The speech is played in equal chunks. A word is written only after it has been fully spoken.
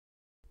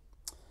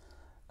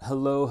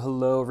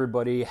Hello,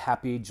 everybody.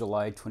 Happy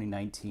July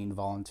 2019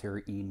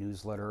 Volunteer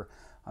e-newsletter.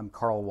 I'm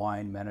Carl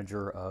Wine,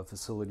 Manager of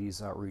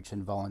Facilities Outreach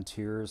and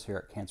Volunteers here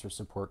at Cancer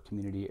Support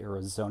Community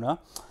Arizona.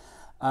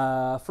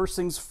 First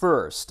things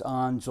first,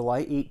 on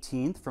July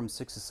 18th from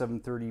 6 to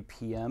 7:30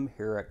 p.m.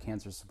 here at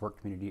Cancer Support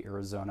Community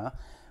Arizona,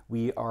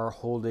 we are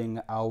holding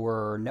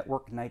our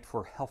Network Night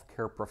for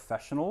Healthcare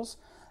Professionals.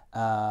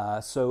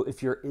 So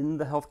if you're in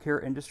the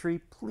healthcare industry,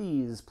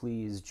 please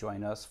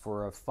join us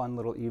for a fun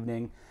little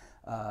evening.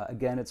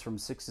 Again, it's from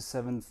 6 to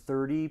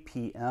 7:30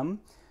 p.m.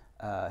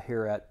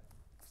 Here at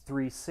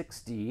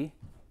 360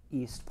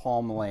 East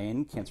Palm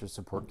Lane, Cancer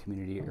Support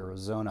Community,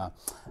 Arizona.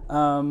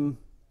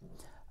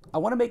 I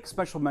want to make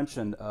special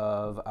mention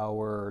of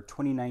our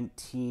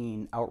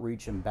 2019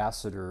 outreach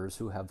ambassadors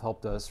who have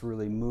helped us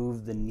really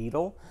move the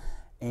needle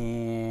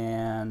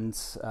and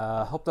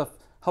helped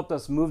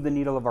us move the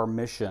needle of our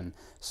mission.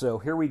 So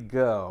here we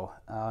go.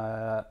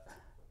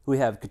 We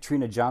have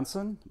Katrina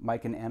Johnson,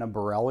 Mike and Anna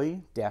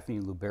Borelli, Daphne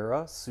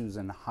Lubera,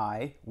 Susan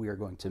High. We are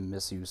going to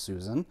miss you,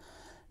 Susan.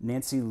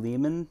 Nancy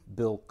Lehman,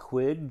 Bill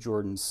Quigg,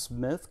 Jordan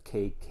Smith,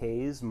 Kay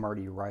Kays,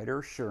 Marty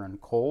Ryder, Sharon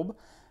Kolb,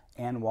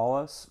 Ann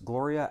Wallace,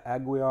 Gloria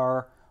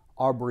Aguiar,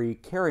 Aubrey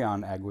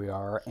Carrion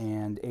Aguiar,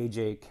 and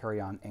AJ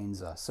Carrion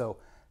Ainza. So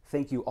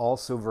thank you all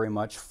so very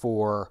much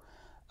for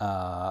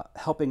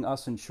helping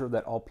us ensure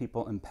that all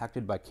people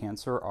impacted by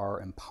cancer are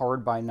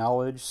empowered by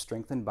knowledge,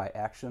 strengthened by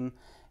action,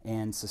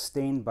 and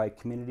sustained by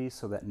community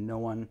so that no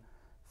one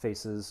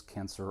faces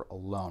cancer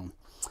alone.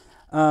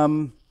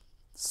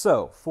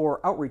 So for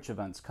outreach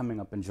events coming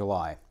up in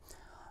July,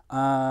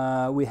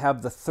 we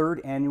have the 3rd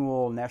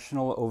Annual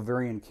National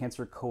Ovarian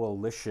Cancer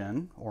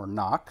Coalition, or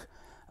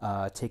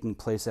NOC, taking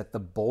place at the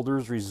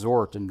Boulders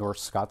Resort in North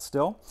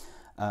Scottsdale.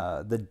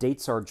 The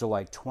dates are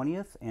July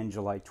 20th and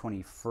July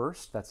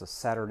 21st. That's a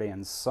Saturday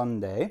and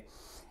Sunday.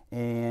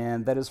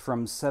 And that is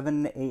from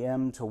 7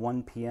 a.m. to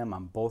 1 p.m.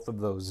 on both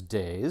of those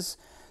days.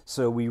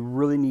 So we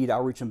really need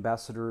outreach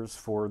ambassadors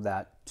for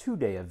that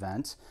 2-day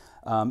event.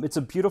 It's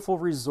a beautiful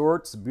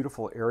resort, it's a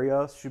beautiful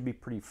area, should be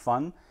pretty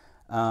fun.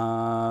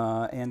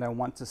 And I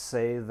want to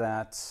say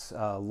that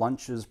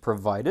lunch is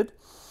provided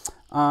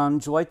on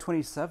July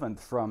 27th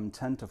from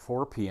 10 to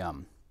 4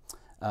 p.m.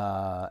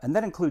 And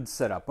that includes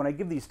setup. When I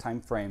give these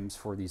time frames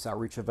for these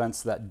outreach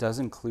events, that does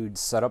include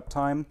setup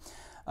time.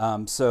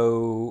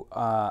 So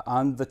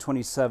on the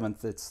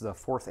 27th, it's the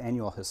 4th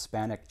Annual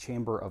Hispanic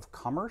Chamber of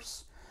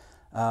Commerce.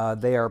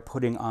 They are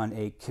putting on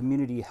a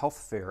community health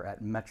fair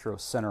at Metro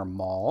Center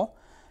Mall,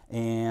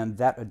 and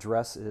that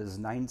address is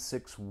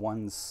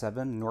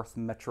 9617 North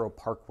Metro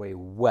Parkway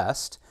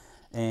West,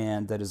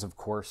 and that is, of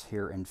course,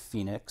 here in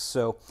Phoenix.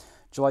 So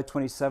July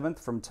 27th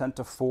from 10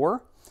 to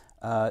 4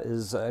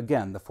 is,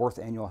 again, the 4th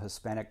Annual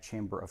Hispanic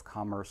Chamber of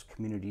Commerce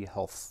Community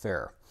Health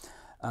Fair.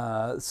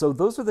 So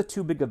those are the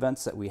 2 big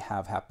events that we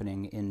have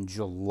happening in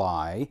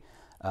July.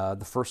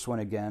 The first one,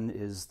 again,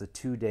 is the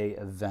 2-day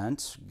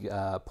event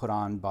put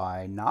on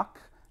by NOC,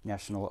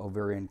 National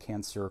Ovarian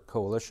Cancer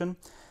Coalition.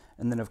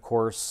 And then, of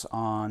course,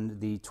 on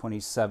the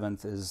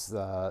 27th is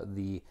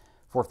the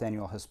 4th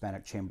Annual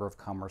Hispanic Chamber of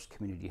Commerce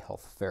Community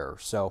Health Fair.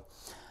 So,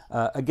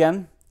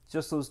 again,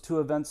 just those 2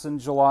 events in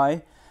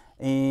July.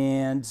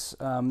 And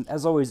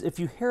as always, if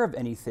you hear of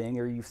anything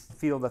or you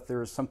feel that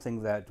there is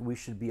something that we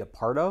should be a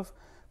part of,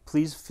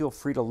 please feel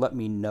free to let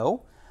me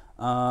know.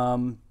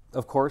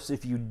 Of course,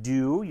 if you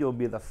do, you'll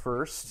be the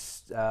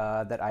first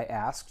that I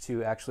ask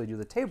to actually do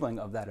the tabling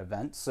of that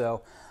event.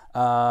 So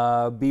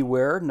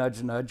beware,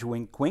 nudge, nudge,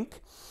 wink,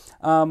 wink.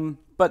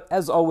 But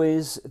as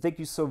always, thank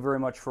you so very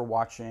much for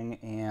watching,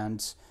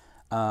 and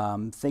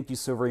thank you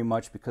so very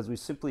much, because we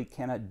simply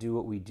cannot do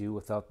what we do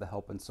without the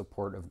help and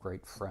support of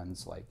great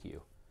friends like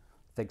you.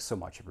 Thanks so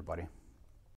much, everybody.